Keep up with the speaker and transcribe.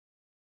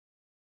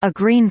A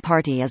Green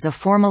Party is a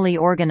formally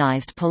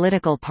organized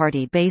political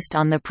party based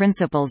on the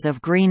principles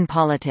of green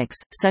politics,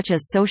 such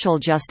as social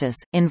justice,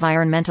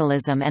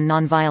 environmentalism and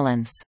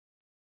nonviolence.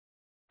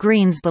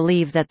 Greens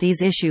believe that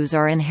these issues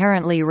are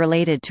inherently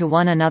related to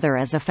one another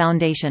as a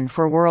foundation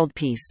for world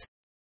peace.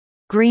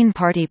 Green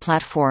Party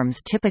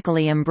platforms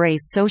typically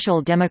embrace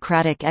social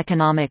democratic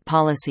economic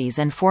policies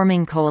and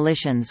forming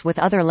coalitions with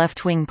other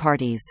left-wing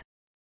parties.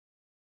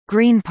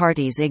 Green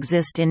parties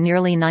exist in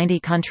nearly 90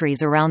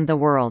 countries around the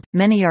world.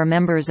 Many are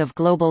members of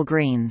Global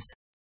Greens.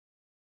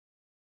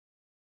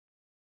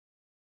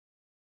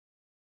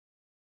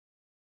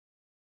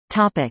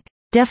 Topic: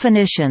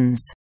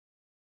 Definitions.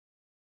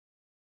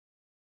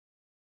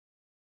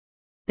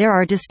 There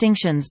are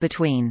distinctions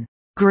between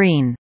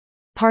green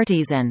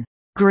parties and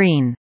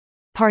green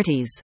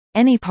parties.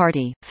 Any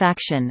party,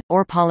 faction,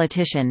 or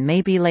politician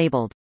may be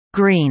labeled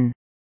green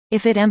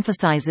if it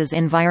emphasizes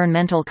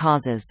environmental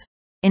causes.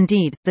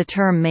 Indeed, the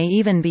term may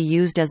even be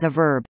used as a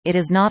verb. It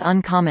is not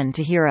uncommon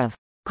to hear of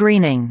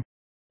greening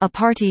a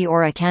party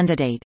or a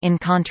candidate. In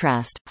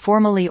contrast,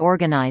 formally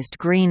organized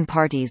green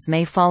parties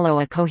may follow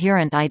a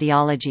coherent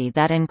ideology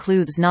that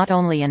includes not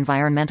only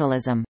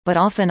environmentalism, but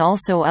often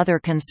also other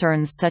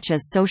concerns such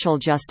as social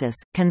justice,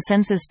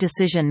 consensus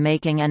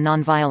decision-making and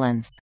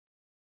nonviolence.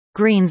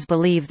 Greens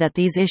believe that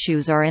these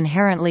issues are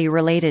inherently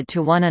related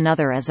to one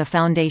another as a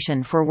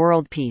foundation for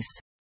world peace.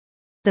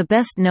 The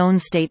best-known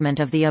statement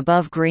of the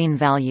above green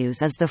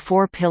values is the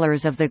Four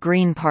Pillars of the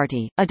Green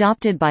Party,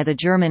 adopted by the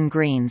German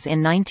Greens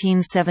in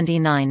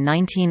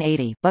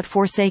 1979–1980, but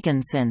forsaken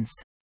since.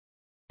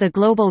 The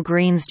Global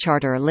Greens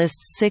Charter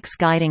lists 6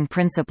 guiding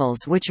principles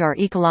which are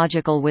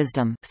ecological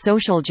wisdom,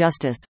 social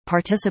justice,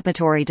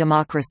 participatory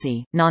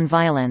democracy,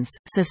 nonviolence,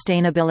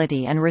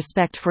 sustainability and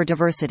respect for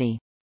diversity.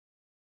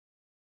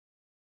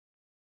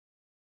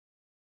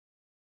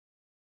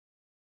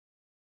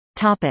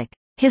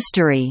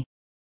 History.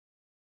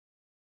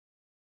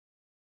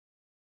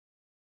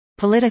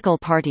 Political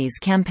parties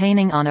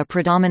campaigning on a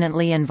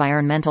predominantly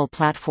environmental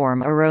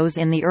platform arose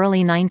in the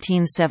early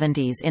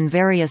 1970s in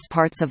various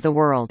parts of the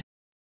world.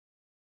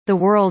 The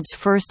world's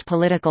first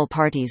political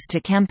parties to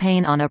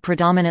campaign on a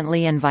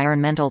predominantly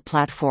environmental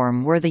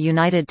platform were the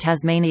United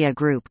Tasmania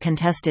Group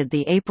contested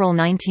the April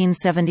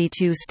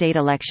 1972 state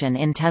election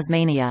in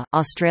Tasmania,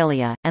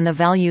 Australia, and the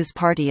Values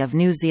Party of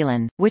New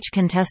Zealand, which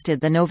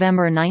contested the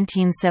November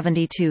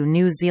 1972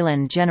 New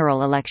Zealand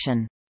general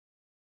election.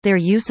 Their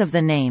use of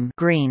the name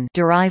Green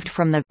derived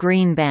from the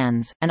Green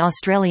Bands, an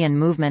Australian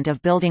movement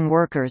of building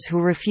workers who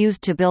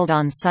refused to build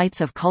on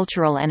sites of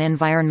cultural and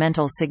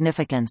environmental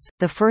significance.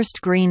 The first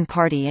Green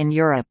Party in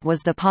Europe was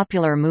the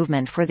Popular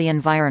Movement for the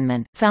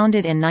Environment,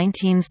 founded in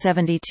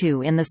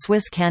 1972 in the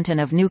Swiss canton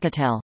of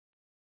Neuchâtel.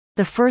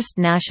 The first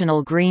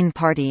national Green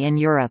Party in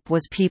Europe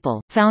was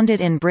People, founded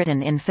in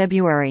Britain in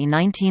February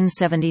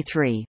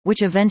 1973,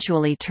 which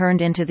eventually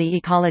turned into the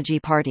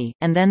Ecology Party,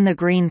 and then the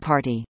Green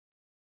Party.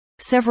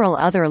 Several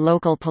other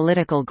local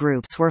political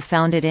groups were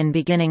founded in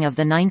beginning of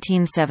the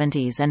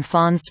 1970s, and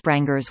Fons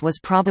Sprangers was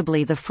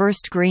probably the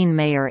first Green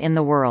mayor in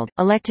the world,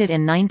 elected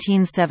in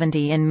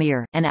 1970 in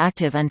Meer, and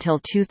active until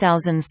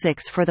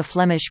 2006 for the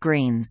Flemish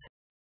Greens.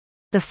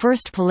 The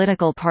first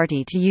political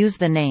party to use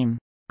the name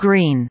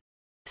Green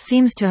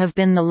seems to have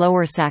been the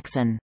Lower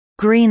Saxon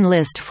Green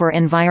List for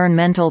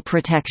Environmental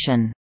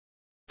Protection,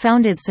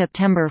 founded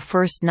September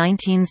 1,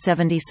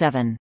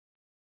 1977.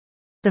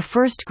 The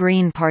first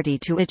Green Party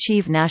to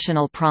achieve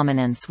national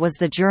prominence was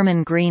the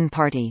German Green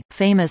Party,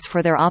 famous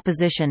for their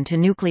opposition to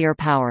nuclear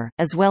power,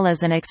 as well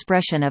as an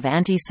expression of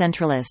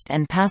anti-centralist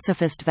and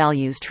pacifist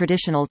values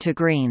traditional to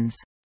Greens.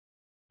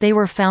 They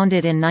were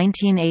founded in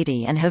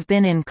 1980 and have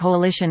been in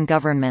coalition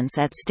governments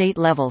at state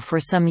level for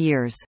some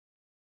years.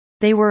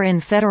 They were in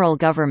federal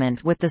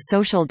government with the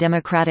Social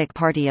Democratic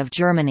Party of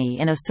Germany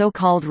in a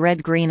so-called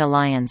Red-Green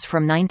alliance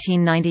from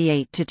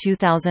 1998 to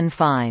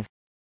 2005.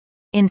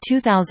 In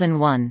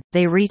 2001,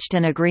 they reached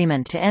an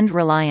agreement to end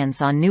reliance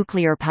on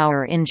nuclear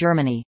power in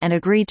Germany, and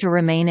agreed to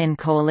remain in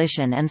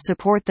coalition and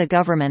support the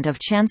government of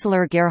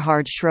Chancellor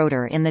Gerhard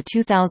Schröder in the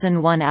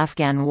 2001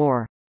 Afghan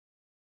War.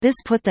 This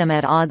put them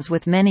at odds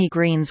with many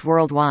Greens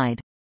worldwide.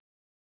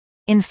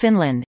 In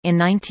Finland, in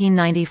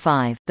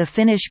 1995, the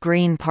Finnish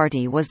Green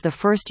Party was the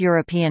first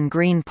European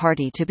Green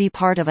Party to be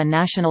part of a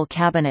national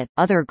cabinet.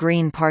 Other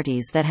Green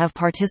parties that have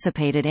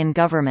participated in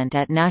government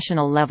at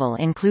national level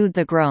include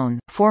the Groen,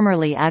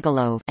 formerly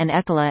Agalove, and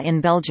Ecolo in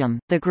Belgium,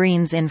 the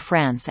Greens in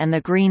France, and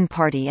the Green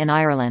Party in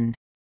Ireland.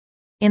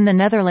 In the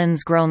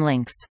Netherlands,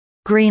 GroenLinks,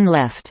 Green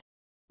Left,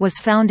 was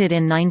founded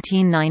in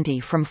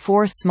 1990 from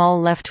 4 small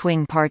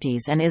left-wing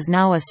parties and is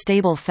now a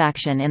stable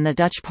faction in the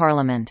Dutch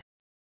parliament.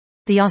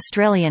 The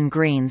Australian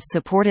Greens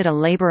supported a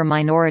Labour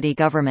minority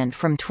government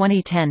from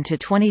 2010 to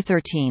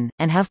 2013,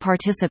 and have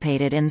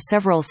participated in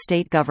several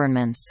state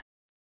governments.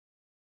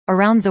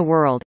 Around the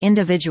world,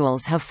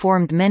 individuals have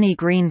formed many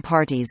Green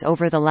parties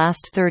over the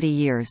last 30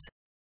 years.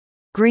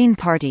 Green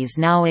parties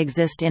now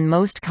exist in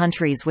most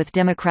countries with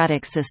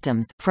democratic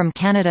systems, from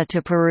Canada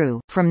to Peru,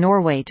 from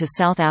Norway to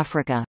South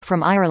Africa,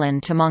 from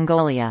Ireland to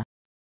Mongolia.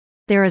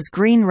 There is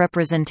Green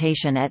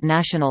representation at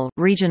national,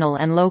 regional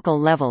and local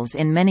levels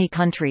in many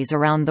countries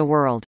around the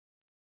world.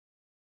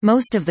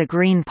 Most of the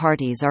Green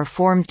parties are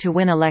formed to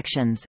win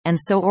elections, and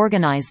so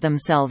organize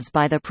themselves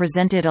by the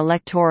presented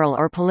electoral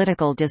or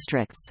political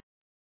districts.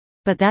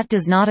 But that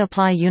does not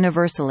apply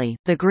universally.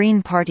 The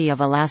Green Party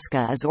of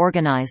Alaska is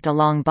organized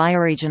along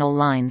bioregional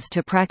lines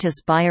to practice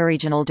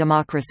bioregional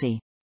democracy.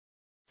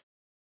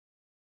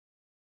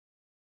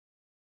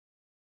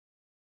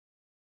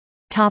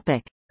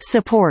 Topic: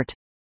 Support.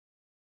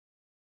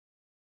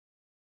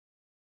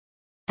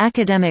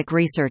 Academic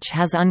research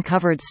has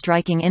uncovered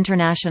striking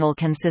international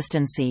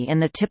consistency in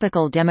the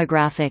typical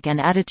demographic and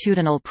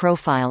attitudinal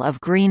profile of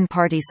Green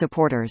Party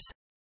supporters.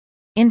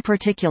 In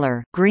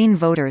particular, Green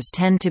voters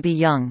tend to be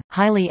young,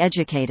 highly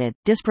educated,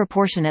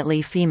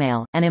 disproportionately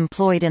female, and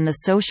employed in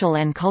the social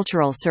and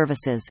cultural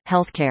services,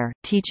 healthcare,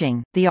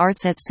 teaching, the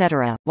arts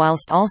etc.,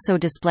 whilst also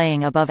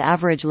displaying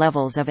above-average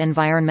levels of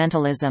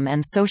environmentalism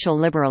and social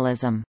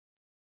liberalism.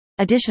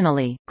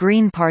 Additionally,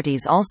 Green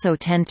parties also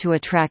tend to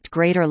attract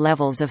greater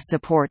levels of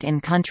support in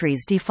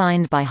countries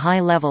defined by high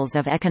levels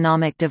of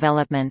economic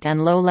development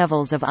and low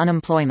levels of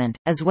unemployment,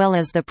 as well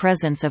as the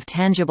presence of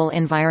tangible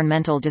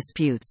environmental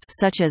disputes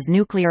such as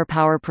nuclear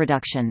power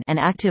production and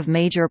active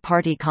major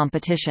party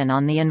competition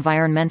on the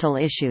environmental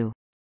issue.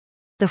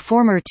 The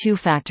former two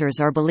factors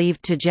are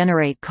believed to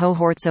generate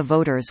cohorts of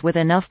voters with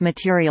enough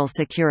material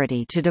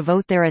security to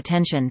devote their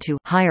attention to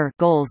higher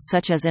goals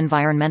such as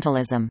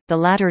environmentalism. The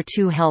latter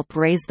two help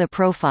raise the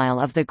profile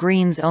of the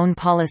Greens' own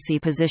policy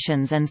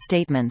positions and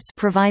statements,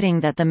 providing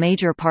that the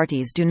major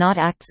parties do not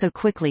act so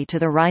quickly to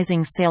the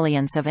rising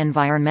salience of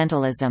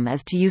environmentalism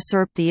as to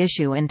usurp the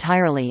issue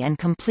entirely and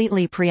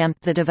completely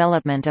preempt the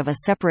development of a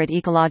separate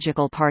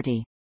ecological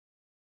party.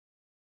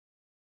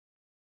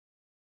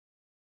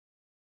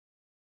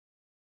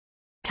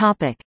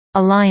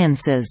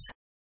 Alliances.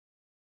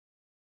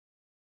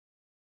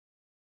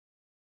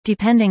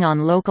 Depending on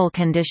local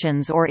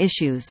conditions or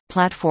issues,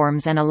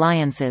 platforms and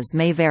alliances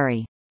may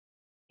vary.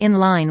 In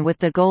line with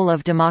the goal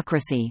of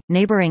democracy,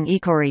 neighboring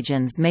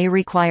ecoregions may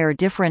require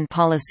different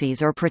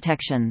policies or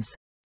protections.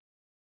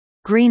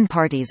 Green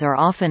parties are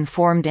often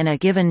formed in a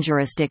given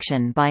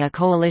jurisdiction by a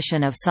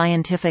coalition of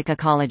scientific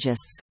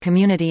ecologists,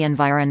 community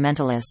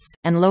environmentalists,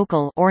 and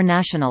local or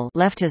national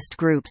leftist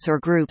groups or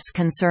groups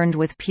concerned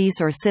with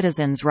peace or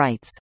citizens'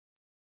 rights.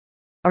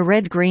 A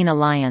Red-Green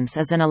alliance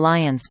is an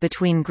alliance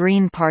between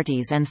Green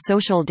parties and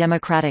Social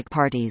Democratic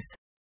parties.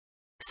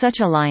 Such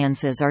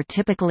alliances are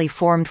typically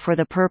formed for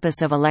the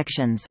purpose of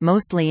elections,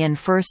 mostly in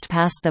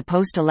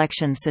first-past-the-post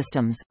election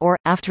systems, or,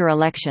 after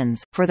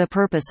elections, for the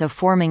purpose of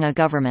forming a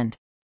government.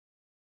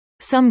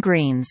 Some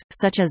Greens,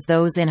 such as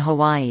those in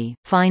Hawaii,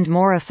 find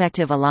more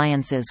effective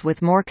alliances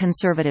with more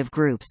conservative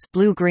groups,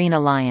 Blue-Green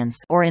Alliance,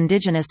 or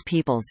indigenous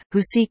peoples,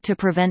 who seek to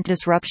prevent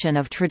disruption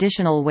of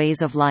traditional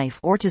ways of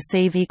life or to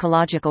save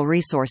ecological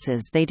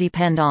resources they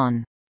depend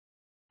on.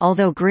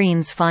 Although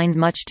Greens find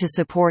much to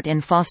support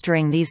in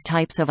fostering these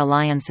types of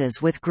alliances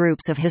with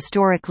groups of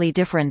historically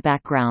different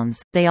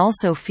backgrounds, they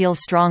also feel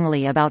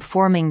strongly about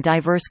forming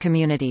diverse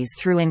communities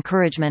through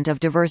encouragement of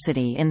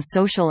diversity in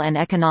social and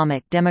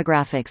economic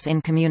demographics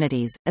in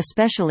communities,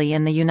 especially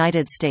in the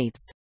United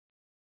States.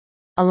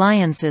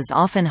 Alliances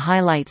often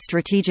highlight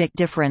strategic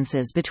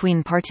differences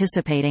between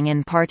participating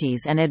in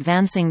parties and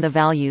advancing the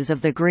values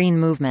of the Green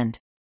movement.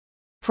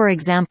 For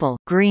example,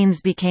 Greens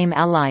became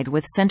allied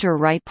with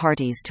center-right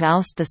parties to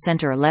oust the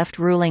center-left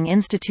ruling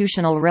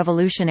Institutional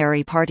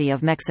Revolutionary Party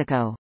of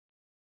Mexico.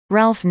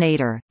 Ralph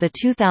Nader, the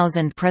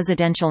 2000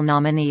 presidential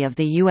nominee of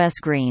the U.S.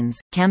 Greens,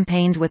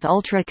 campaigned with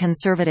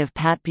ultra-conservative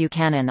Pat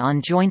Buchanan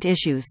on joint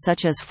issues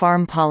such as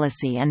farm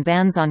policy and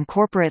bans on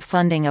corporate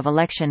funding of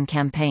election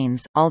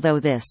campaigns, although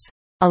this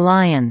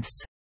alliance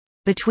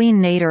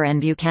between Nader and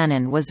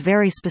Buchanan was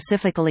very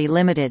specifically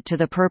limited to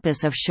the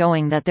purpose of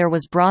showing that there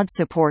was broad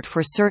support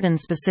for certain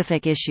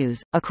specific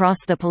issues, across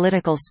the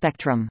political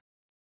spectrum.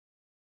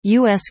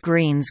 U.S.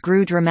 Greens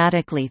grew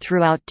dramatically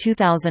throughout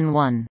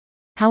 2001.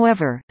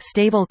 However,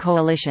 stable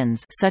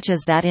coalitions such as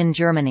that in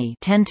Germany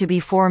tend to be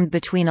formed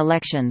between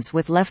elections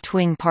with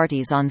left-wing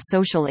parties on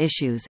social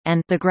issues,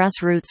 and the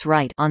grassroots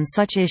right on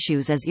such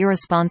issues as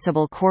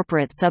irresponsible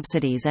corporate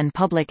subsidies and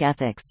public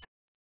ethics.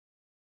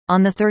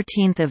 On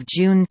 13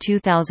 June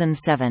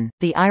 2007,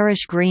 the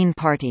Irish Green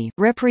Party,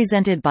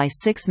 represented by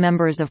 6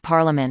 members of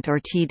Parliament or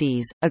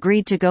TDs,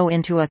 agreed to go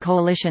into a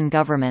coalition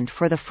government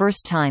for the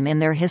first time in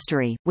their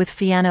history, with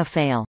Fianna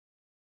Fáil.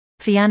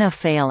 Fianna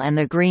Fáil and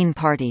the Green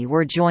Party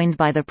were joined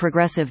by the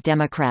Progressive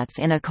Democrats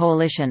in a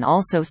coalition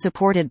also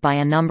supported by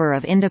a number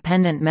of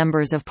independent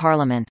members of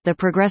Parliament. The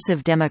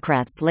Progressive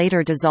Democrats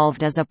later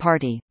dissolved as a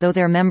party, though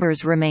their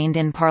members remained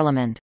in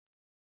Parliament.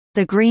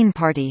 The Green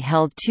Party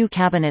held 2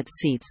 cabinet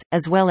seats,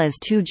 as well as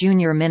 2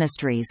 junior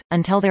ministries,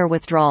 until their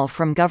withdrawal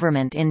from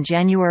government in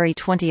January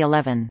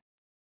 2011.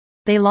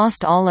 They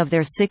lost all of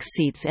their 6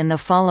 seats in the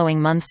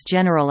following month's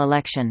general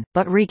election,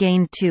 but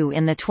regained 2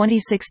 in the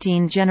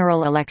 2016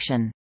 general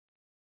election.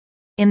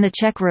 In the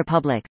Czech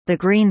Republic, the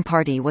Green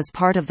Party was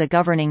part of the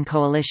governing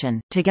coalition,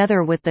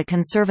 together with the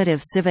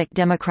conservative Civic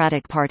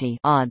Democratic Party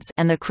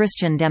and the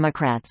Christian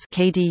Democrats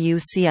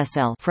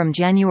from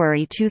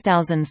January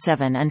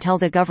 2007 until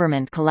the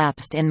government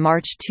collapsed in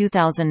March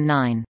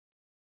 2009.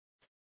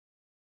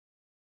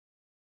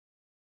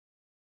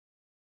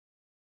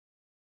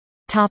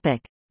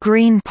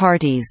 Green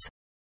parties.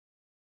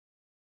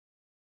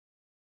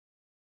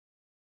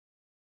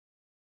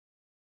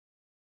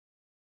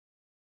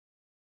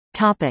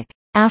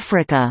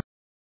 Africa.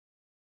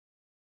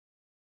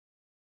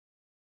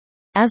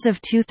 As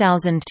of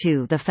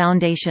 2002, the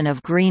foundation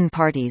of Green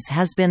parties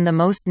has been the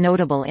most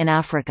notable in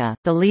Africa.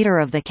 The leader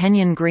of the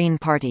Kenyan Green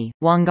Party,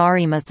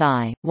 Wangari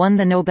Maathai, won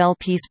the Nobel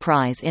Peace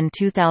Prize in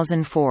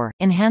 2004,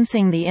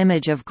 enhancing the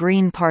image of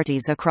Green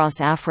parties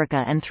across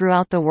Africa and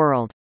throughout the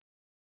world.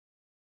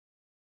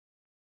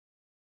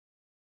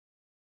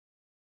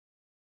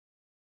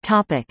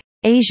 Topic: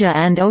 Asia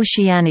and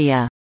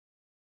Oceania.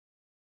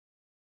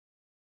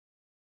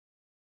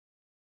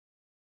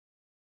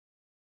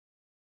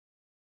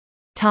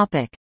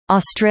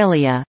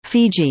 Australia,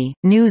 Fiji,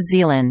 New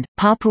Zealand,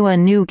 Papua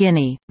New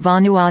Guinea,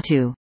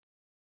 Vanuatu.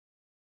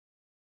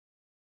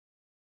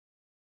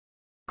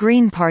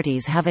 Green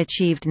parties have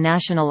achieved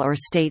national or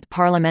state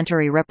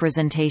parliamentary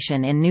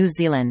representation in New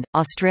Zealand,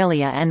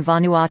 Australia and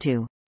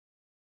Vanuatu.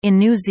 In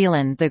New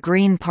Zealand, the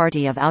Green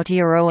Party of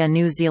Aotearoa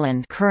New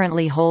Zealand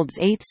currently holds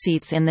 8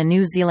 seats in the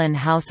New Zealand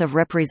House of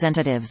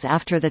Representatives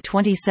after the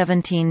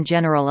 2017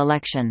 general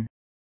election.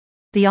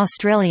 The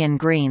Australian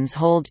Greens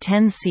hold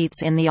 10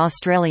 seats in the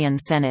Australian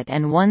Senate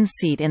and 1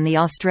 seat in the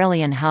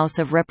Australian House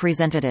of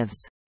Representatives.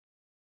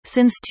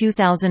 Since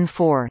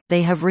 2004,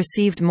 they have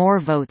received more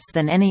votes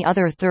than any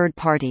other third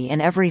party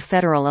in every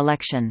federal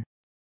election.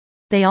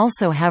 They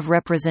also have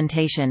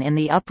representation in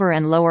the upper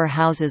and lower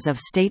houses of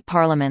state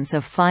parliaments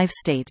of 5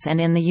 states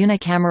and in the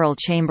unicameral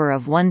chamber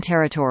of 1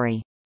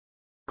 territory.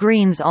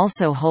 Greens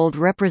also hold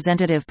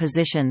representative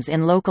positions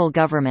in local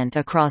government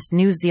across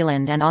New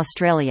Zealand and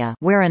Australia,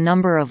 where a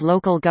number of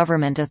local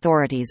government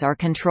authorities are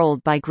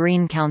controlled by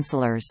Green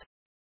councillors.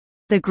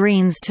 The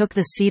Greens took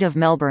the seat of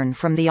Melbourne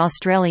from the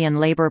Australian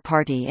Labor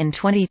Party in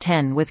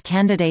 2010 with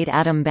candidate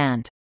Adam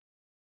Bant.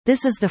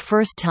 This is the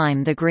first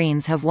time the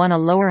Greens have won a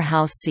lower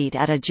house seat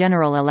at a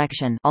general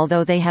election,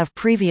 although they have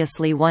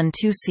previously won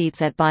 2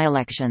 seats at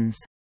by-elections.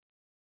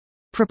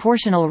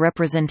 Proportional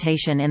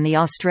representation in the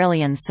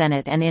Australian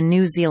Senate and in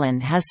New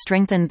Zealand has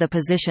strengthened the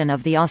position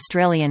of the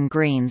Australian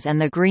Greens and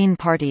the Green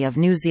Party of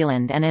New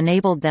Zealand and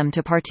enabled them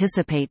to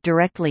participate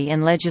directly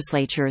in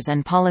legislatures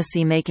and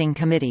policy-making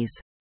committees.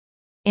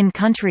 In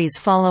countries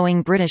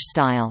following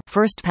British-style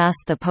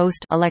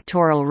first-past-the-post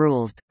electoral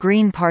rules,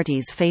 Green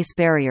parties face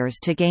barriers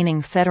to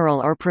gaining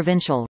federal or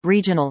provincial,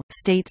 regional,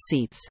 state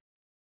seats.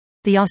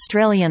 The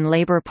Australian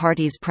Labor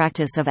Party's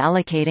practice of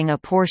allocating a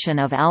portion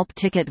of ALP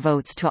ticket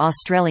votes to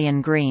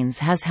Australian Greens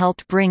has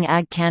helped bring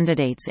AG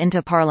candidates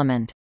into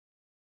Parliament.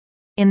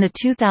 In the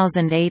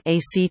 2008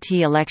 ACT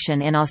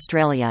election in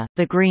Australia,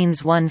 the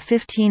Greens won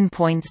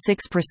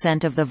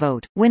 15.6% of the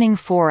vote, winning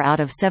 4 out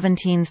of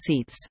 17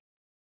 seats.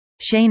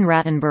 Shane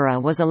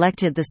Rattenborough was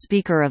elected the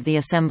Speaker of the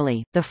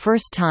Assembly, the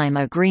first time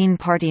a Green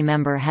Party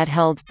member had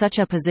held such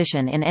a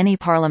position in any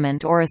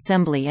parliament or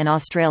assembly in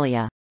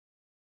Australia.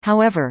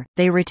 However,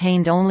 they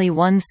retained only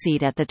 1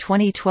 seat at the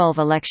 2012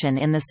 election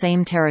in the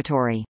same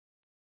territory.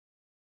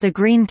 The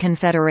Green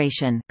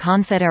Confederation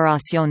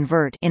Confederación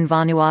Verde in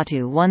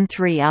Vanuatu won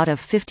 3 out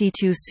of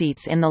 52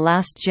 seats in the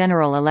last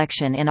general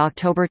election in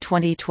October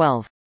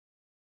 2012.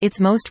 Its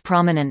most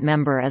prominent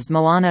member is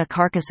Moana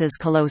Carcasses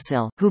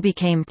Colosil, who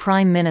became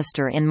Prime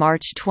Minister in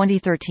March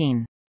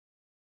 2013.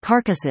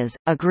 Carcasses,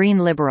 a Green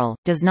Liberal,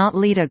 does not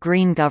lead a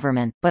Green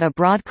government, but a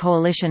broad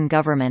coalition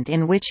government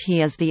in which he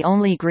is the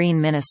only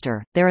Green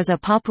minister. There is a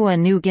Papua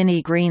New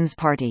Guinea Greens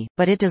Party,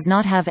 but it does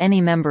not have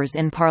any members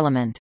in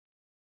Parliament.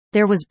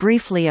 There was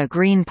briefly a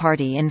Green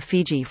Party in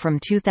Fiji from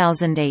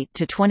 2008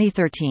 to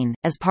 2013.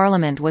 As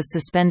Parliament was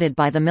suspended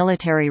by the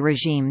military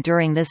regime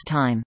during this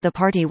time, the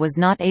party was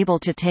not able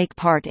to take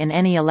part in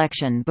any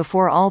election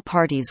before all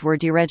parties were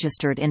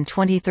deregistered in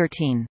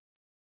 2013.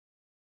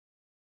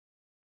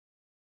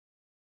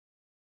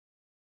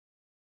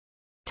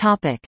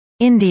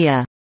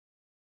 India.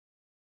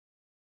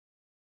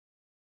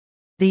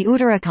 The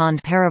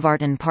Uttarakhand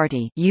Parivartan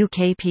Party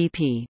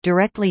 (UKPP),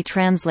 directly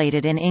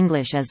translated in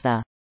English as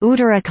the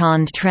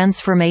Uttarakhand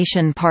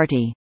Transformation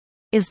Party,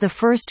 is the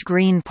first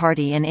Green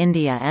Party in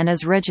India and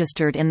is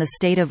registered in the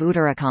state of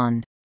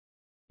Uttarakhand.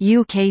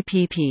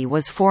 UKPP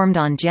was formed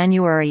on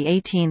January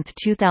 18,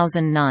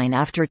 2009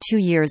 after 2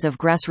 years of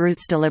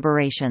grassroots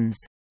deliberations.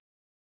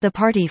 The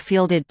party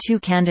fielded 2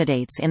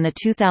 candidates in the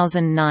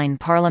 2009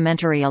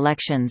 parliamentary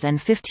elections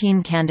and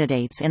 15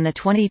 candidates in the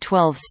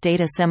 2012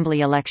 state assembly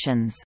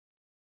elections.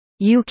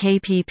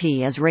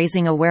 UKPP is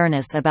raising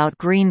awareness about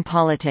green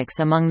politics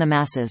among the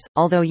masses,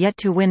 although yet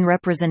to win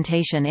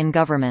representation in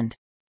government.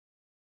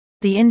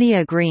 The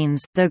India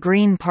Greens, the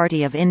Green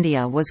Party of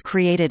India, was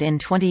created in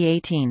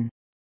 2018.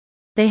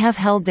 They have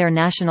held their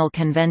national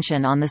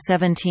convention on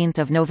 17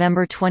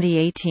 November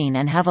 2018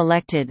 and have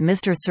elected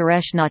Mr.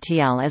 Suresh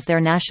Nautiyal as their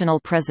national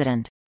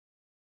president.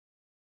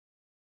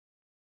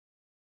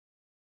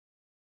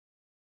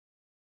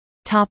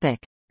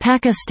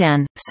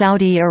 Pakistan,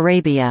 Saudi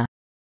Arabia.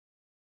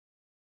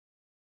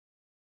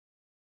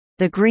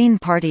 The Green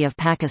Party of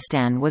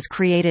Pakistan was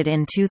created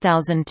in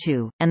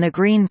 2002, and the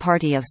Green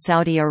Party of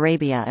Saudi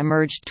Arabia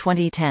emerged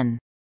 2010.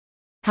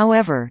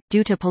 However,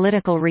 due to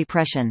political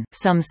repression,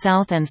 some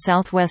South and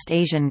Southwest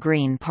Asian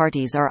Green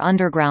parties are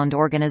underground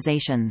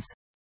organizations.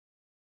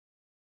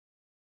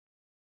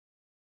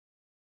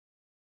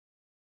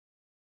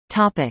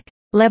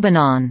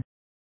 Lebanon.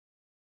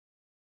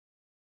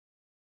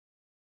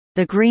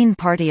 The Green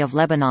Party of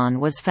Lebanon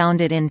was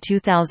founded in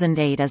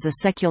 2008 as a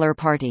secular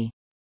party.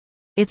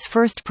 Its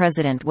first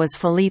president was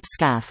Philippe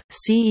Scaf,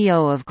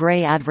 CEO of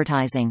Grey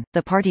Advertising.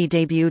 The party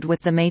debuted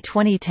with the May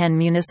 2010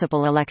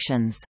 municipal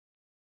elections.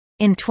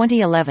 In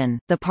 2011,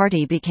 the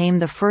party became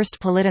the first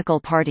political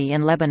party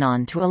in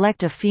Lebanon to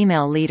elect a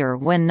female leader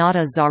when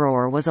Nada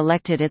Zarour was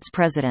elected its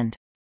president.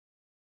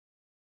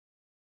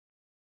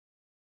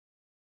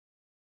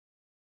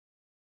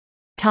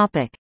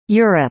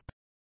 Europe.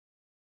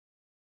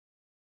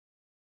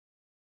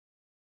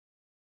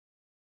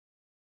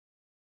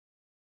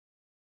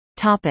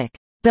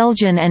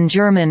 Belgian and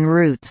German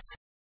roots.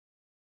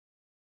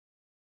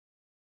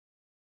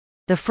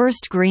 The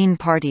first Green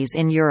parties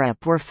in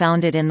Europe were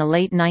founded in the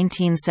late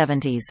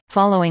 1970s,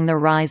 following the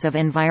rise of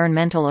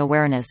environmental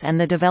awareness and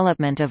the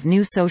development of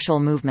new social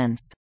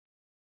movements.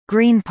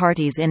 Green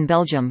parties in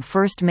Belgium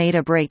first made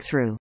a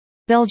breakthrough.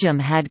 Belgium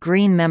had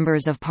Green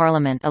members of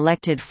parliament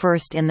elected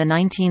first in the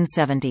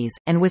 1970s,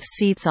 and with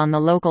seats on the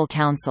local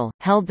council,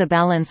 held the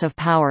balance of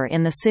power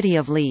in the city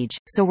of Liege,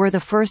 so were the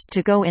first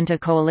to go into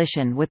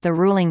coalition with the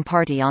ruling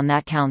party on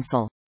that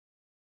council.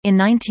 In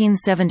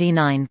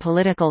 1979,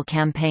 political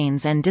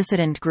campaigns and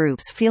dissident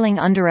groups feeling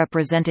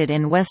underrepresented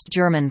in West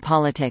German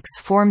politics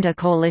formed a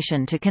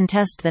coalition to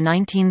contest the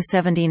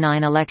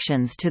 1979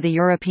 elections to the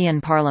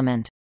European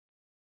Parliament.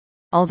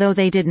 Although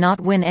they did not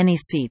win any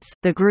seats,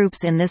 the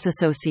groups in this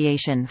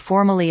association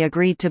formally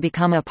agreed to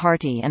become a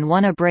party and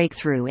won a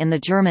breakthrough in the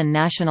German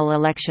national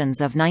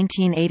elections of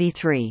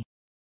 1983.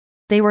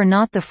 They were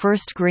not the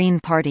first Green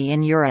Party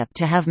in Europe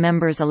to have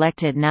members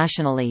elected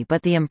nationally,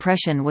 but the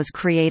impression was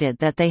created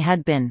that they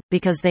had been,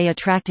 because they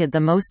attracted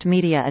the most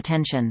media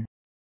attention.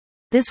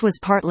 This was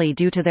partly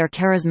due to their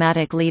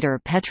charismatic leader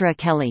Petra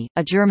Kelly,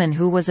 a German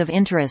who was of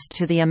interest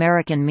to the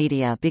American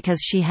media because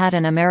she had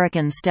an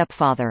American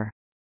stepfather.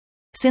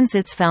 Since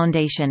its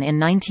foundation in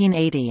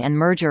 1980 and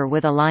merger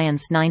with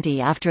Alliance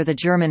 90 after the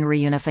German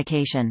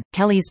reunification,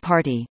 Kelly's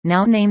party,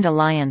 now named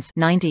Alliance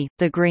 90,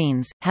 the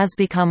Greens, has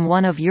become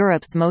one of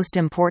Europe's most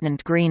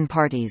important Green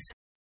parties.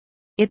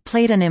 It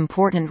played an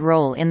important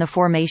role in the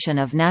formation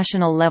of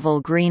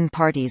national-level Green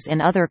parties in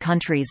other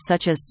countries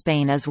such as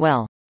Spain as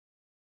well.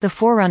 The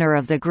forerunner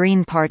of the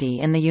Green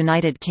Party in the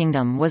United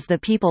Kingdom was the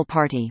People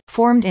Party,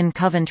 formed in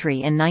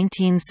Coventry in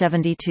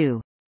 1972.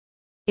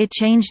 It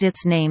changed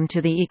its name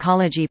to the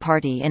Ecology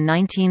Party in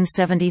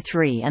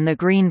 1973 and the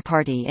Green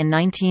Party in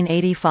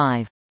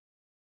 1985.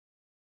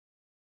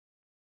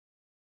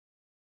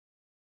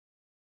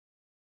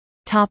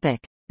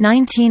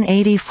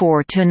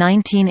 1984 to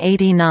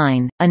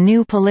 1989, a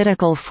new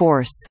political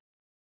force.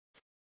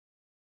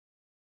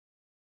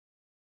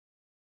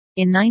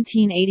 In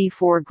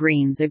 1984,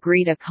 Greens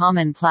agreed a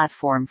common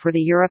platform for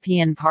the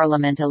European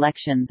Parliament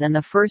elections, and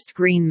the first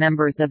Green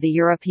members of the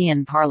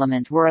European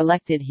Parliament were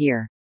elected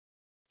here.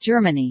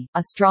 Germany,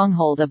 a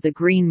stronghold of the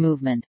Green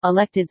movement,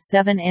 elected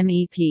 7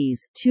 MEPs,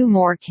 2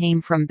 more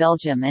came from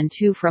Belgium and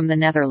 2 from the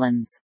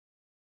Netherlands.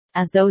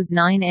 As those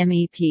 9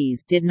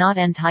 MEPs did not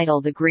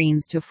entitle the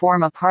Greens to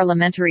form a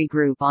parliamentary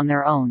group on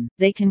their own,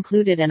 they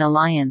concluded an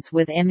alliance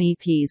with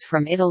MEPs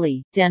from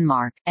Italy,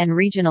 Denmark, and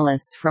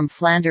regionalists from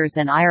Flanders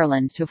and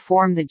Ireland to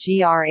form the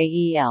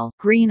GRAEL,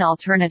 Green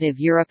Alternative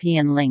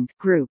European Link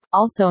group,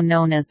 also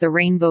known as the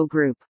Rainbow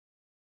Group.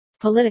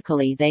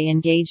 Politically, they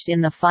engaged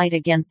in the fight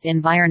against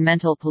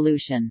environmental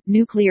pollution,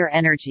 nuclear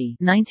energy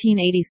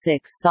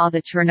 1986 saw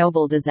the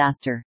Chernobyl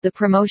disaster, the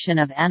promotion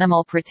of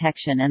animal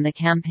protection and the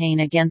campaign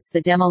against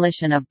the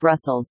demolition of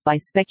Brussels by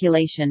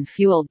speculation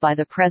fueled by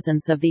the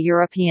presence of the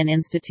European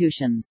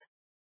institutions.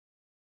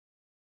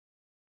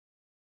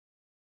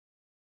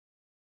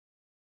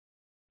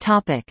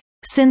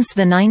 Since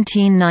the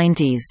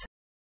 1990s.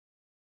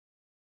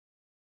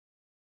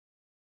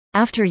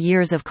 After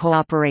years of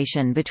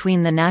cooperation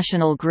between the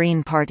national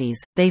Green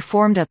parties, they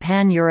formed a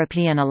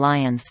pan-European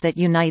alliance that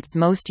unites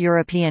most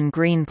European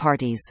Green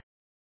parties.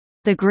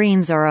 The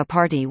Greens are a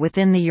party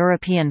within the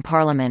European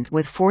Parliament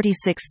with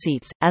 46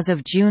 seats, as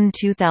of June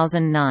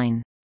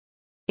 2009.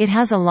 It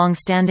has a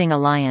long-standing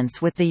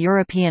alliance with the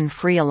European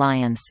Free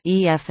Alliance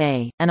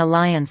 (EFA), an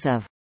alliance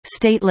of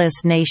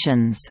 «stateless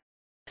nations»,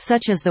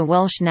 such as the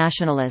Welsh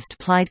nationalist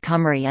Plaid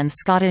Cymru and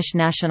Scottish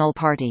National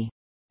Party.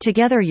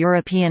 Together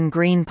European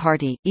Green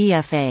Party,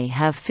 EFA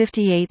have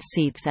 58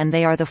 seats and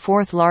they are the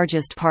fourth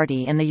largest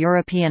party in the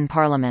European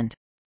Parliament.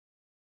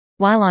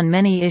 While on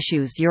many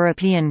issues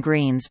European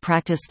Greens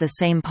practice the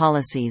same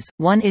policies,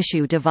 one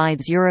issue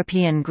divides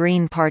European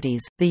Green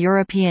parties, the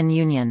European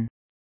Union.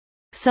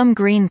 Some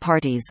Green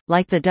parties,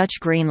 like the Dutch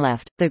Green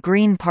Left, the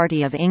Green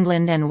Party of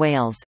England and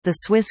Wales, the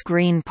Swiss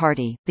Green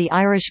Party, the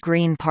Irish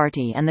Green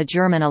Party and the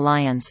German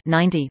Alliance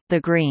 90,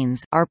 the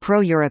Greens, are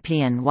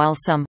pro-European, while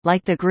some,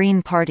 like the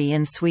Green Party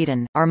in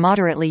Sweden, are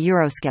moderately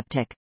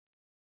Eurosceptic.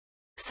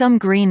 Some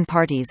Green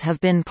parties have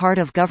been part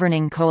of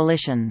governing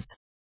coalitions.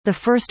 The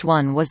first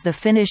one was the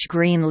Finnish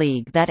Green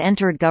League that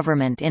entered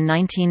government in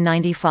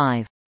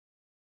 1995.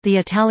 The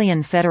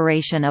Italian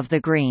Federation of the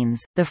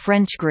Greens, the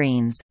French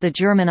Greens, the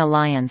German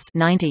Alliance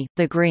 90,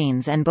 the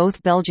Greens and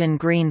both Belgian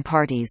Green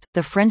parties,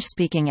 the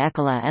French-speaking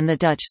ECOLA and the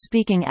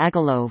Dutch-speaking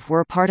AGELOV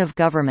were part of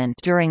government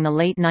during the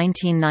late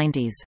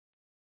 1990s.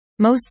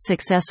 Most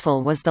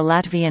successful was the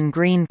Latvian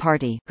Green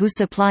Party, who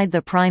supplied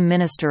the Prime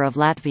Minister of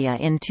Latvia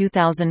in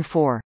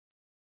 2004.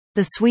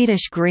 The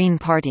Swedish Green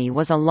Party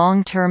was a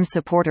long-term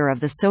supporter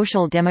of the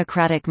Social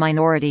Democratic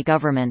minority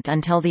government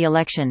until the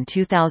election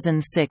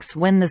 2006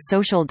 when the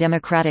Social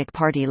Democratic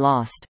Party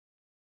lost.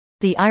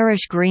 The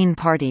Irish Green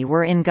Party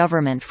were in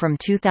government from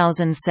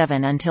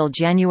 2007 until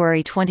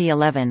January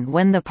 2011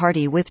 when the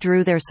party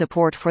withdrew their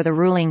support for the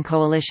ruling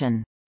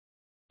coalition.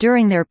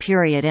 During their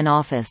period in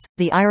office,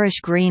 the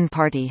Irish Green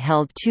Party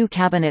held 2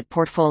 cabinet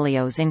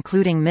portfolios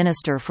including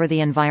Minister for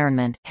the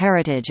Environment,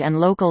 Heritage and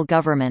Local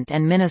Government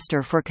and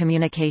Minister for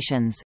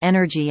Communications,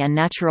 Energy and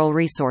Natural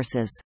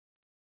Resources.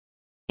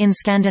 In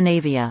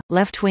Scandinavia,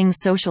 left-wing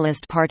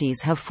socialist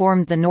parties have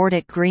formed the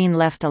Nordic Green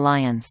Left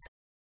Alliance.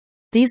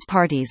 These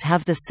parties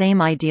have the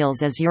same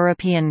ideals as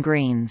European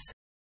Greens.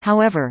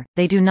 However,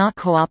 they do not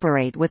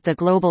cooperate with the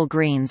Global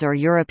Greens or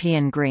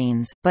European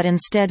Greens, but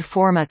instead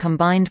form a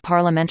combined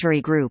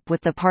parliamentary group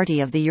with the Party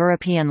of the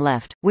European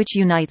Left, which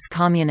unites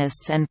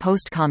communists and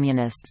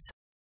post-communists.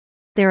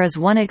 There is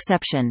one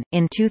exception.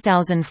 In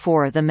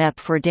 2004, the MEP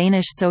for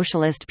Danish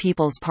Socialist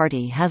People's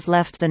Party has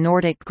left the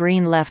Nordic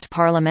Green Left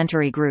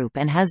parliamentary group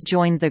and has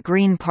joined the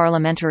Green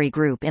parliamentary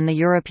group in the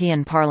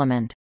European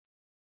Parliament.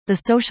 The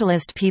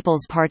Socialist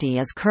People's Party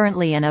is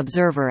currently an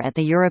observer at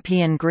the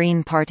European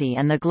Green Party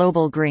and the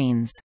Global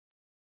Greens.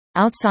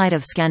 Outside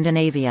of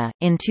Scandinavia,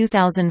 in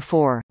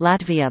 2004,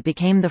 Latvia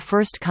became the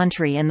first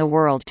country in the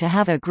world to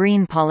have a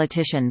Green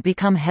politician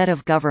become head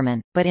of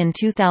government, but in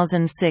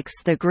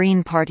 2006 the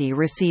Green Party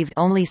received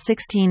only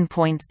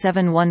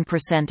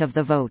 16.71% of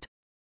the vote.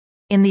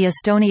 In the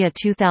Estonia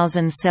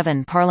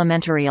 2007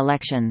 parliamentary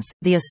elections,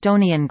 the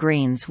Estonian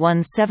Greens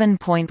won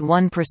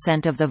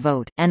 7.1% of the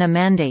vote, and a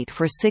mandate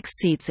for 6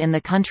 seats in the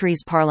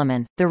country's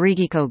parliament, the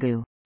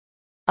Riigikogu.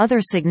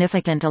 Other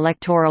significant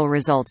electoral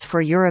results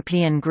for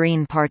European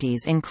Green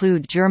parties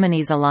include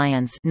Germany's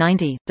Alliance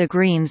 90, the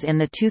Greens in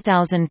the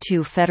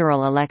 2002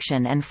 federal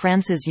election and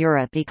France's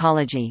Europe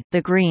Ecology,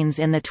 the Greens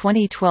in the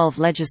 2012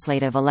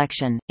 legislative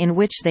election, in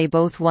which they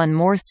both won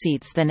more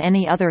seats than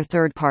any other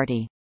third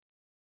party.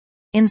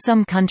 In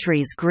some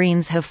countries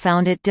Greens have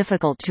found it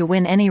difficult to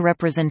win any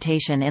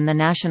representation in the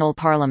national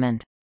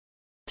parliament.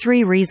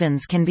 3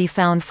 reasons can be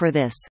found for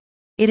this.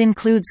 It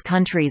includes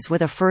countries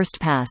with a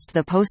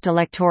first-past-the-post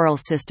electoral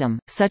system,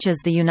 such as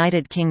the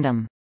United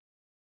Kingdom.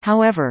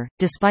 However,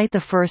 despite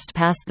the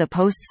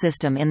first-past-the-post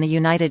system in the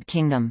United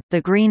Kingdom,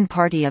 the Green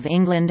Party of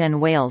England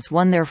and Wales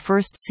won their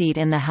first seat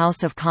in the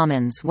House of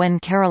Commons when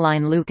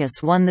Caroline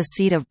Lucas won the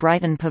seat of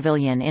Brighton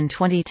Pavilion in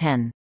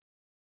 2010.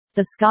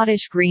 The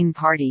Scottish Green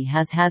Party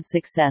has had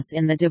success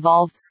in the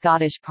devolved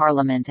Scottish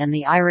Parliament and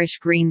the Irish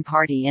Green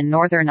Party in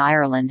Northern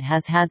Ireland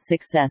has had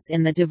success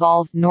in the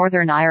devolved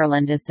Northern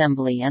Ireland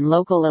Assembly and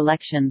local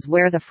elections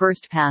where the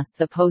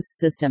first-past-the-post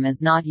system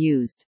is not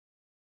used.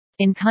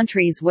 In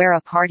countries where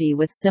a party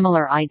with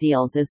similar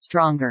ideals is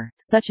stronger,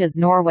 such as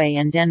Norway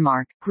and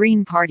Denmark,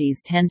 Green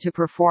parties tend to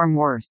perform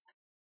worse.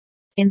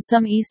 In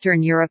some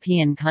Eastern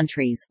European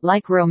countries,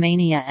 like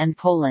Romania and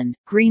Poland,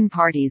 Green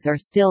parties are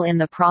still in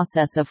the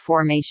process of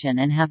formation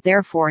and have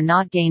therefore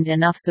not gained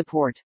enough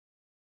support.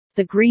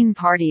 The Green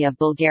Party of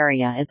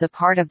Bulgaria is a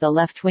part of the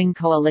left-wing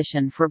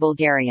Coalition for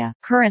Bulgaria,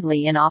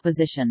 currently in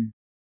opposition.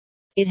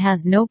 It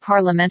has no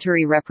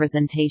parliamentary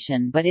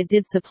representation but it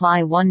did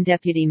supply 1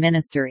 deputy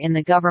minister in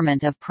the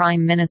government of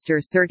Prime Minister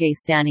Sergei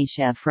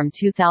Stanishev from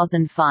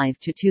 2005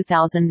 to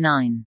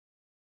 2009.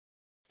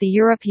 The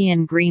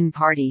European Green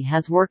Party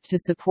has worked to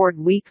support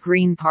weak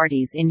Green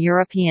parties in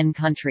European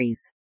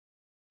countries.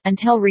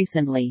 Until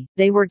recently,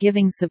 they were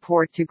giving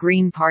support to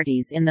Green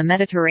parties in the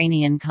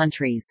Mediterranean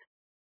countries.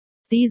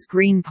 These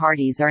Green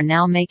parties are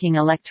now making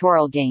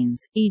electoral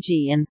gains,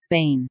 e.g. in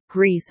Spain,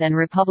 Greece and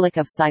Republic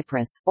of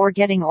Cyprus, or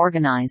getting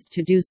organized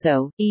to do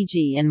so,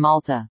 e.g. in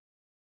Malta.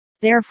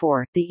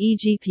 Therefore, the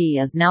EGP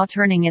is now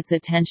turning its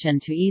attention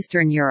to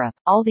Eastern Europe.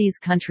 All these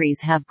countries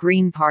have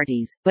Green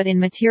parties, but in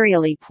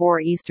materially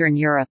poor Eastern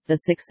Europe the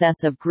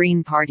success of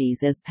Green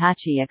parties is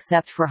patchy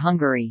except for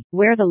Hungary,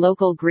 where the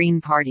local Green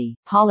Party,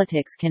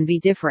 politics can be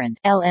different,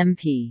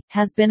 LMP,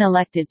 has been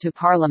elected to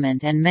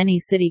parliament and many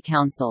city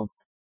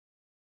councils.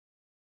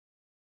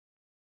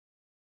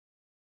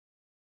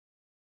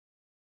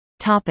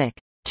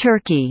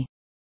 Turkey.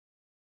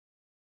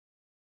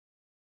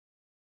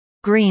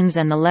 Greens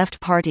and the Left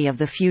Party of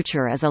the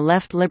Future is a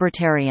left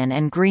libertarian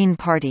and green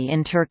party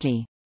in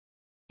Turkey.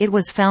 It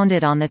was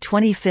founded on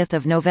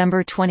 25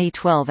 November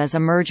 2012 as a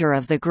merger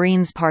of the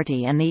Greens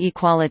Party and the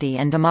Equality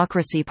and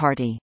Democracy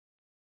Party.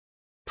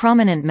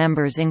 Prominent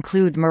members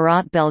include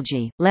Murat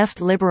Belgi, left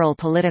liberal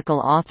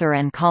political author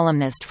and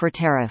columnist for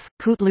Taraf,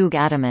 Kutlug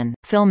Ataman,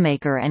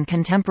 filmmaker and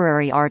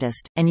contemporary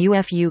artist, and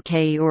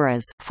Ufuk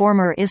Uras,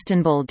 former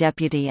Istanbul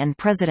deputy and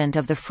president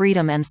of the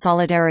Freedom and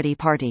Solidarity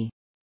Party.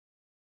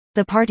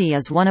 The party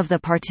is one of the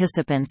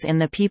participants in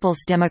the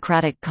People's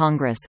Democratic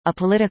Congress, a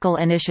political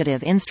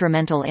initiative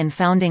instrumental in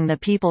founding the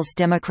People's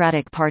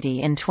Democratic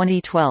Party in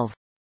 2012.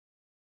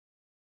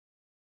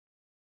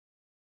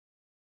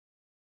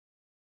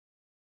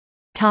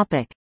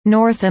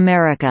 North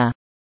America.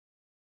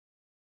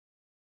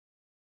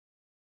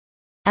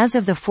 As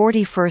of the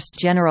 41st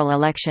general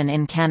election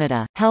in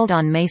Canada, held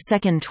on May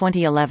 2,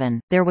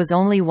 2011, there was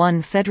only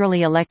one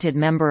federally elected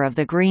member of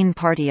the Green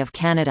Party of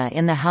Canada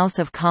in the House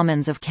of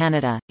Commons of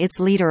Canada, its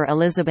leader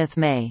Elizabeth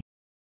May.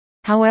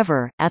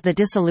 However, at the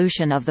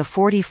dissolution of the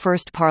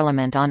 41st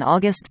Parliament on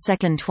August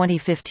 2,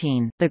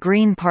 2015, the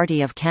Green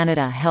Party of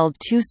Canada held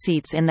 2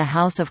 seats in the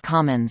House of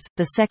Commons,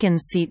 the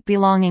second seat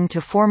belonging to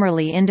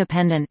formerly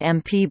independent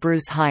MP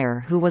Bruce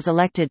Heyer, who was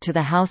elected to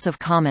the House of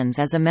Commons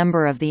as a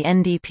member of the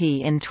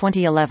NDP in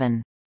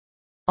 2011.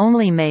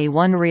 Only May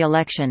won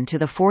re-election to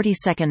the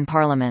 42nd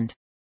Parliament.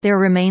 There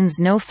remains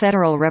no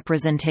federal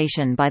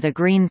representation by the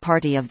Green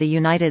Party of the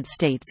United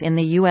States in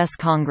the U.S.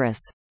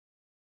 Congress.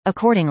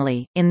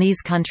 Accordingly, in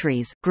these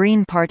countries,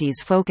 Green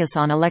parties focus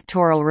on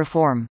electoral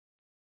reform.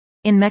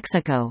 In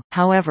Mexico,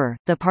 however,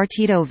 the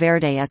Partido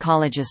Verde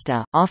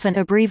Ecologista, often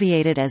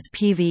abbreviated as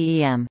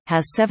PVEM,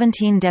 has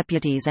 17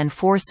 deputies and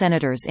 4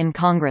 senators in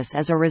Congress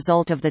as a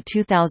result of the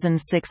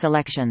 2006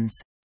 elections.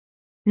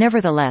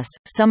 Nevertheless,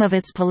 some of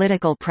its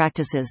political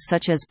practices,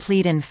 such as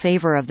plead in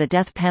favor of the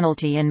death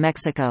penalty in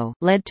Mexico,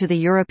 led to the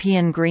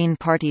European Green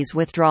Party's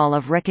withdrawal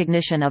of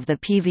recognition of the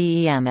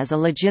PVEM as a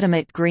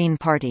legitimate Green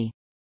Party.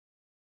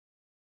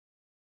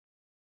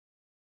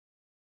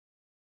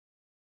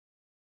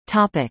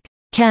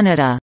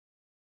 Canada.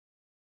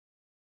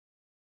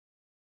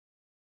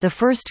 The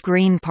first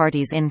Green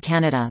parties in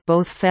Canada,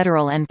 both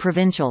federal and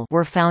provincial,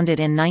 were founded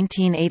in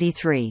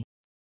 1983.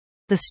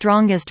 The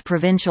strongest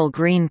provincial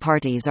Green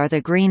parties are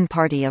the Green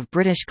Party of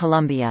British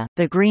Columbia,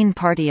 the Green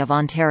Party of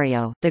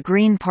Ontario, the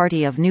Green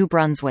Party of New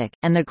Brunswick,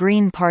 and the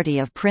Green Party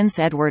of Prince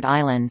Edward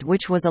Island,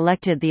 which was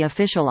elected the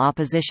official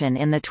opposition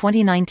in the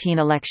 2019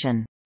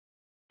 election.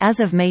 As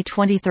of May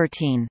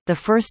 2013, the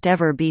first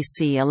ever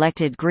BC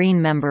elected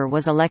Green member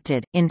was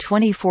elected. In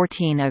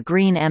 2014, a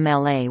Green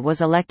MLA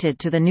was elected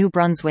to the New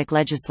Brunswick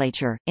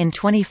legislature. In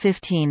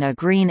 2015, a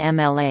Green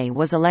MLA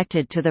was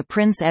elected to the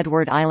Prince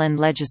Edward Island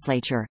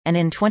legislature, and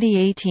in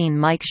 2018,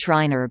 Mike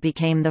Schreiner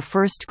became the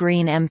first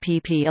Green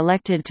MPP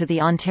elected to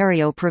the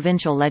Ontario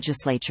provincial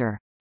legislature.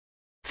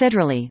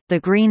 Federally, the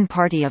Green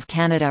Party of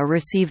Canada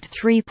received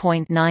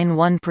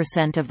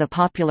 3.91% of the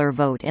popular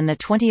vote in the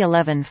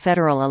 2011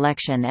 federal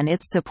election, and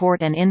its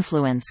support and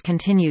influence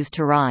continues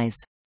to rise.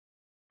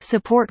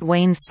 Support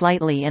waned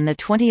slightly in the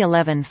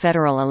 2011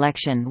 federal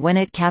election when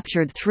it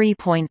captured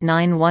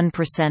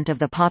 3.91% of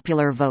the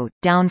popular vote,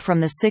 down from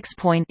the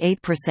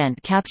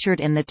 6.8%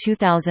 captured in the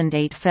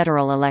 2008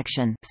 federal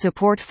election.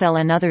 Support fell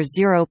another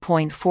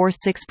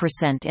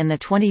 0.46% in the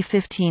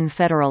 2015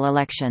 federal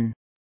election.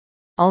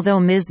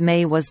 Although Ms.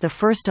 May was the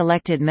first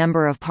elected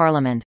Member of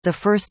Parliament, the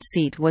first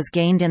seat was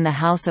gained in the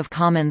House of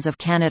Commons of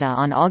Canada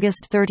on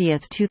August 30,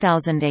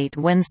 2008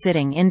 when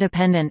sitting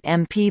independent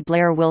MP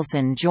Blair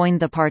Wilson joined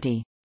the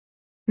party.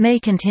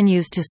 May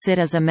continues to sit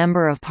as a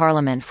Member of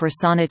Parliament for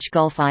Saanich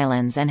Gulf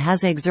Islands and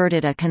has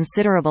exerted a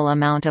considerable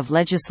amount of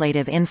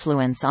legislative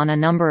influence on a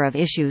number of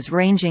issues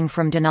ranging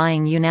from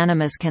denying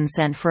unanimous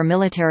consent for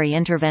military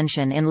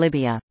intervention in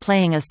Libya,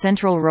 playing a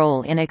central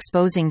role in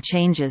exposing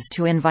changes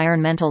to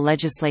environmental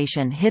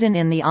legislation hidden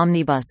in the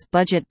Omnibus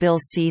Budget Bill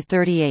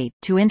C-38,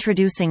 to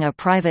introducing a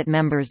private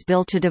member's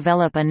bill to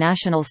develop a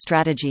national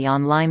strategy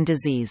on Lyme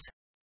disease.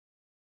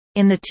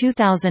 In the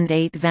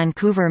 2008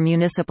 Vancouver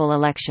municipal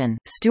election,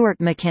 Stuart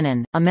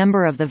McKinnon, a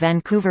member of the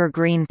Vancouver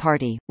Green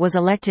Party, was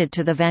elected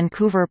to the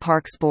Vancouver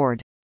Parks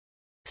Board.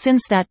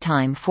 Since that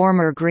time,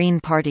 former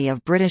Green Party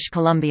of British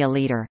Columbia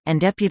leader,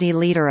 and deputy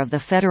leader of the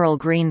federal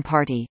Green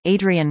Party,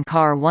 Adrian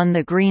Carr won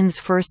the Greens'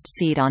 first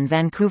seat on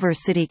Vancouver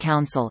City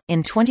Council,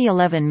 in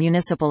 2011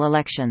 municipal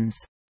elections.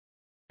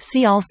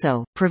 See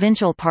also,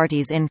 Provincial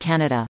parties in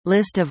Canada,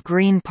 List of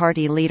Green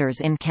Party leaders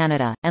in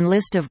Canada, and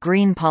List of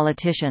Green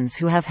politicians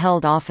who have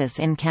held office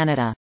in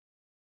Canada.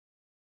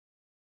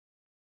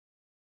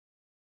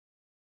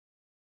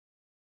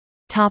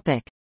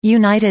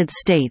 United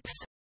States.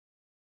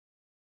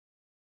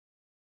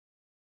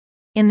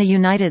 In the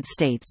United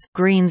States,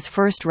 Greens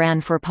first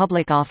ran for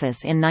public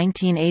office in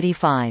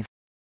 1985.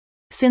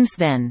 Since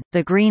then,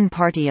 the Green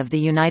Party of the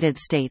United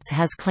States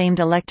has claimed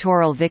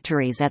electoral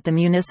victories at the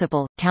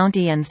municipal,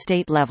 county and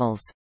state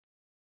levels.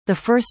 The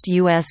first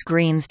U.S.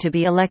 Greens to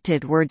be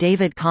elected were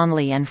David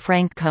Conley and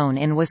Frank Cohn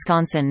in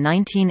Wisconsin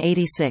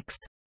 1986.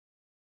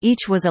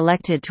 Each was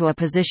elected to a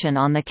position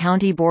on the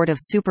County Board of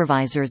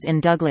Supervisors in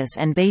Douglas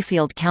and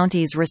Bayfield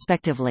counties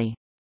respectively.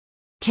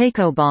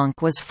 Keiko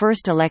Bonk was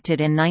first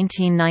elected in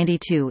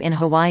 1992 in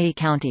Hawaii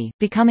County,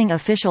 becoming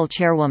official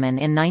chairwoman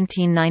in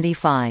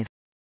 1995.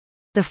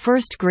 The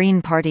first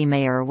Green Party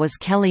mayor was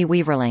Kelly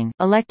Weaverling,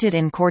 elected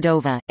in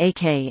Cordova,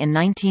 AK in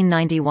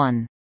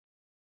 1991.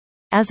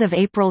 As of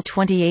April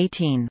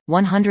 2018,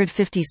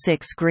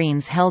 156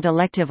 Greens held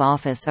elective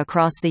office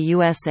across the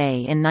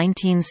USA in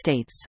 19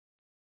 states.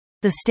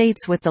 The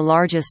states with the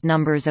largest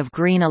numbers of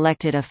Green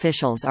elected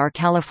officials are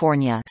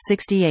California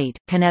 68,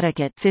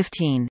 Connecticut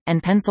 15,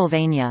 and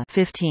Pennsylvania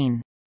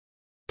 15.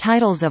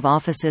 Titles of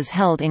offices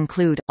held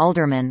include,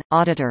 Alderman,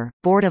 Auditor,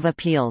 Board of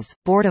Appeals,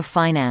 Board of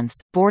Finance,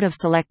 Board of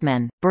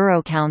Selectmen,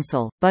 Borough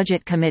Council,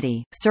 Budget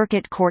Committee,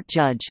 Circuit Court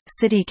Judge,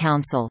 City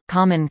Council,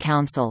 Common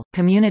Council,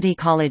 Community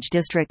College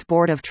District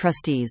Board of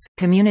Trustees,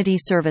 Community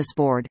Service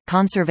Board,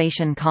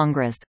 Conservation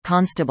Congress,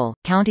 Constable,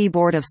 County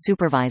Board of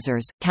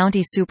Supervisors,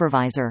 County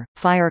Supervisor,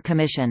 Fire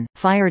Commission,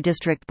 Fire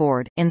District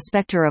Board,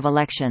 Inspector of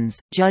Elections,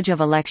 Judge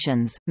of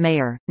Elections,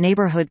 Mayor,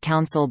 Neighborhood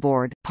Council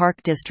Board, Park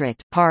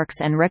District,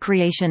 Parks and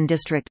Recreation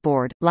District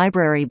Board,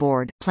 Library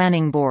Board,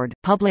 Planning Board,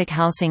 Public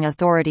Housing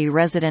Authority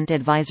Resident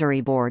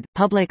Advisory Board,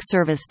 Public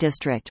Service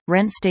District,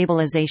 Rent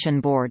Stabilization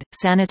Board,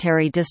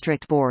 Sanitary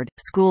District Board,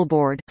 School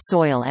Board,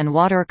 Soil and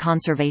Water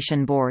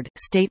Conservation Board,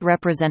 State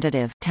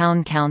Representative,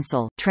 Town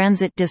Council,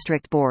 Transit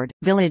District Board,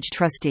 Village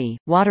Trustee,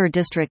 Water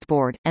District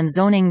Board, and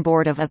Zoning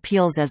Board of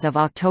Appeals. As of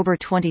October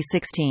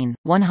 2016,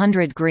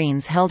 100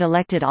 Greens held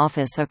elected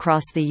office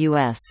across the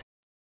U.S.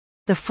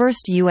 The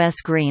first U.S.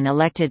 Green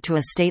elected to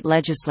a state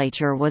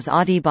legislature was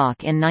Audie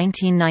Bach in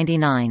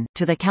 1999,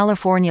 to the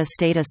California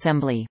State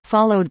Assembly,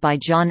 followed by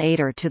John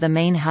Ader to the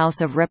Maine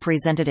House of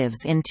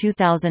Representatives in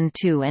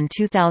 2002 and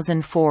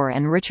 2004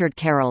 and Richard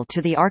Carroll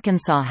to the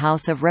Arkansas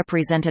House of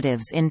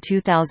Representatives in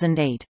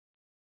 2008.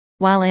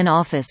 While in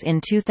office in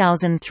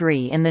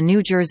 2003 in the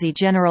New Jersey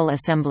General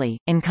Assembly,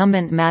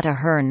 incumbent Matt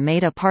Ahern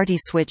made a party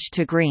switch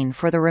to Green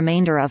for the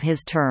remainder of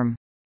his term.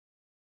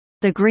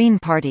 The Green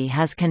Party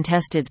has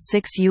contested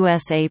 6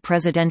 USA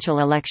presidential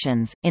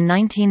elections, in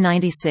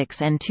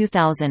 1996 and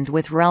 2000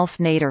 with Ralph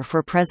Nader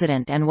for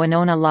president and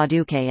Winona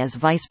LaDuke as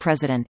vice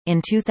president,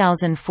 in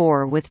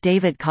 2004 with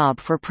David Cobb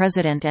for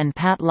president and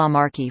Pat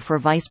LaMarche for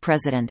vice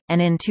president,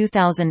 and in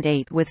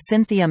 2008 with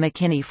Cynthia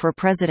McKinney for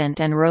president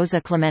and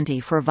Rosa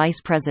Clemente for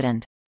vice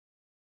president.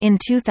 In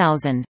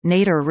 2000,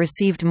 Nader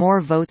received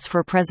more votes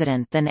for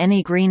president than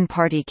any Green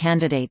Party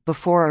candidate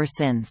before or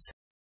since.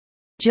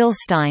 Jill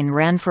Stein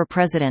ran for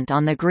president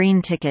on the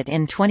Green ticket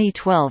in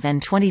 2012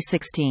 and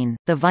 2016.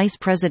 The vice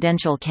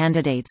presidential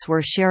candidates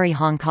were Sherry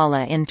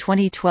Honkala in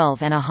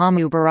 2012 and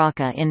Ahamu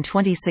Baraka in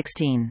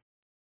 2016.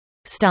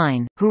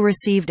 Stein, who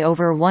received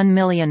over 1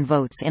 million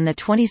votes in the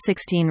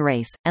 2016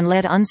 race, and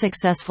led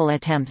unsuccessful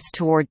attempts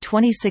toward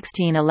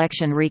 2016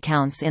 election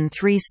recounts in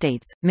 3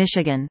 states,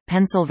 Michigan,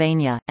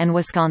 Pennsylvania, and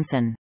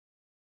Wisconsin.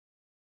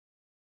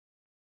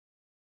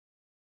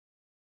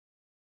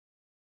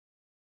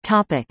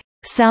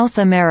 South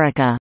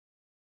America.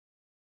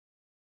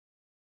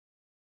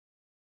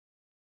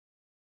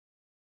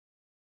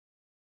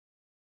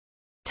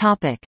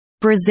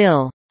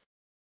 Brazil.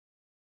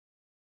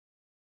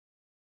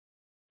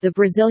 The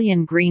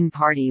Brazilian Green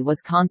Party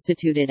was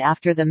constituted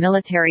after the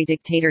military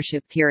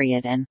dictatorship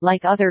period and,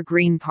 like other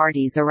Green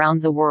parties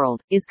around the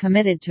world, is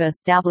committed to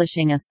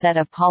establishing a set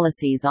of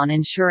policies on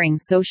ensuring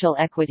social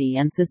equity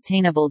and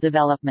sustainable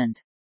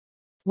development.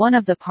 One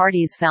of the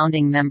party's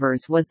founding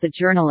members was the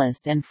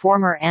journalist and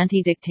former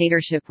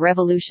anti-dictatorship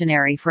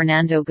revolutionary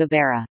Fernando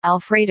Guevara,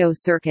 Alfredo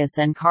Circus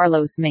and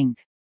Carlos Mink.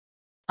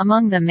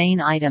 Among the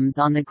main items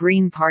on the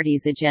Green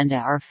Party's agenda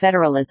are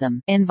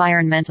federalism,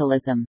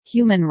 environmentalism,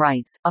 human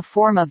rights, a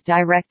form of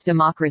direct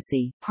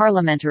democracy,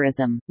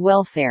 parliamentarism,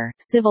 welfare,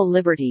 civil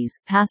liberties,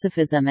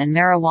 pacifism and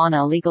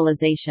marijuana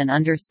legalization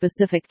under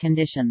specific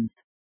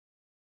conditions.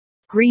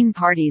 Green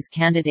Party's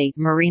candidate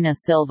Marina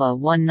Silva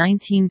won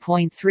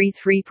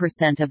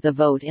 19.33% of the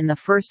vote in the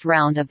first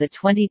round of the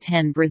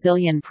 2010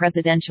 Brazilian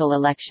presidential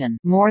election,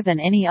 more than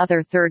any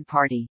other third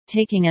party,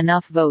 taking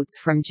enough votes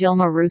from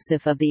Dilma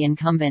Rousseff of the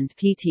incumbent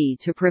PT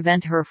to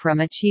prevent her from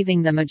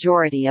achieving the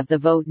majority of the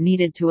vote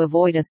needed to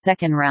avoid a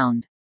second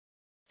round.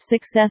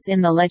 Success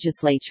in the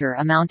legislature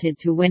amounted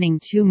to winning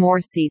 2 more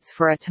seats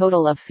for a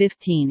total of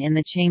 15 in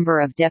the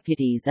Chamber of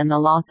Deputies and the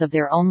loss of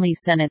their only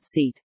Senate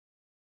seat.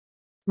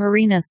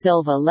 Marina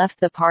Silva left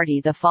the party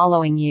the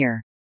following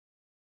year.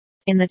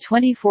 In the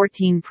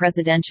 2014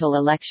 presidential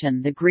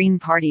election, the Green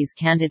Party's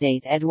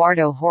candidate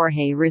Eduardo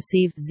Jorge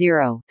received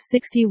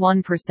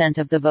 0.61%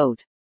 of the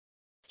vote.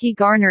 He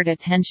garnered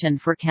attention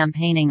for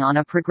campaigning on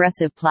a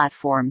progressive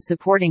platform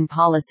supporting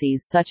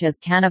policies such as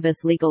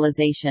cannabis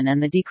legalization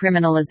and the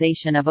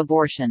decriminalization of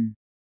abortion.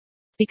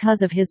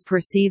 Because of his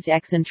perceived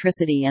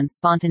eccentricity and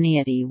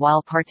spontaneity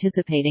while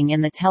participating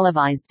in the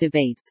televised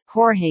debates,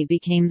 Jorge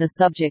became the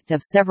subject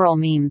of several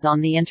memes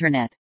on the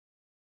Internet.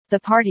 The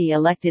party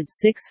elected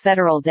 6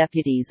 federal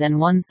deputies and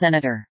 1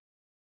 senator.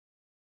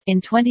 In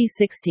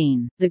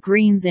 2016, the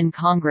Greens in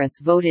Congress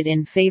voted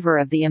in favor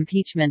of the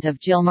impeachment of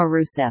Dilma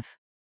Rousseff.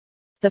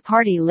 The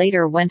party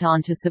later went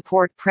on to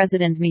support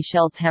President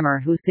Michel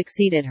Temer, who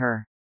succeeded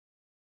her.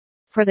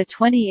 For the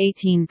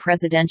 2018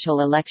 presidential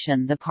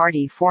election, the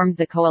party formed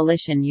the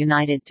coalition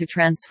United to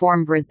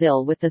Transform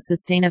Brazil with the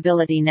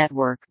Sustainability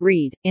Network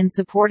 (READ), in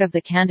support of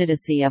the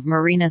candidacy of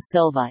Marina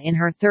Silva in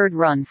her third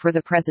run for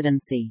the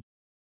presidency.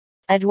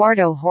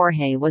 Eduardo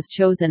Jorge was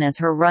chosen as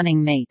her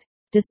running mate.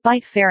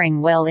 Despite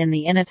faring well in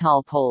the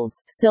Inatal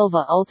polls,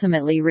 Silva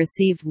ultimately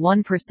received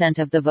 1%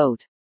 of the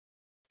vote.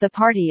 The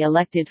party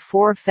elected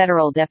 4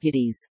 federal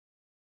deputies.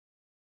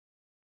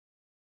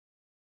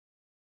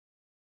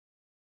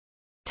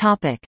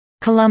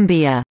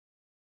 Colombia.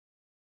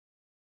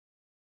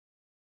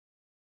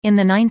 In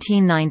the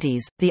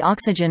 1990s, the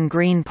Oxygen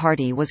Green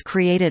Party was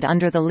created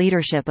under the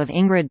leadership of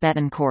Ingrid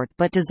Betancourt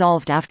but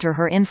dissolved after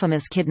her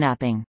infamous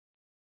kidnapping.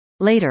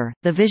 Later,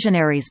 the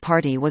Visionaries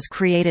Party was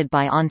created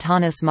by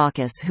Antanas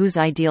Mockus, whose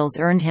ideals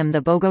earned him the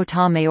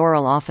Bogotá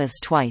mayoral office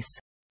twice.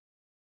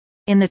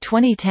 In the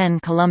 2010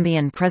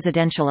 Colombian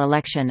presidential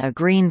election, a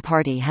Green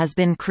Party has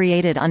been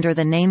created under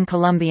the name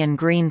Colombian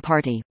Green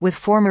Party, with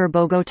former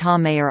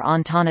Bogotá mayor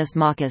Antanas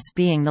Mockus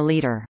being the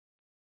leader.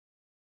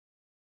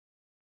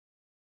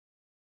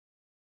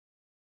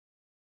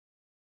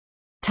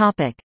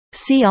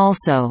 See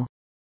also: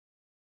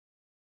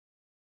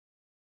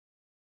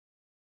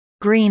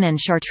 Green and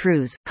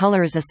chartreuse,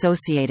 colors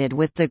associated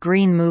with the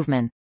Green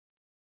Movement.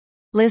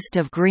 List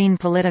of Green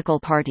political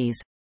parties.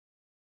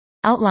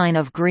 Outline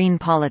of Green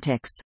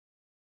politics.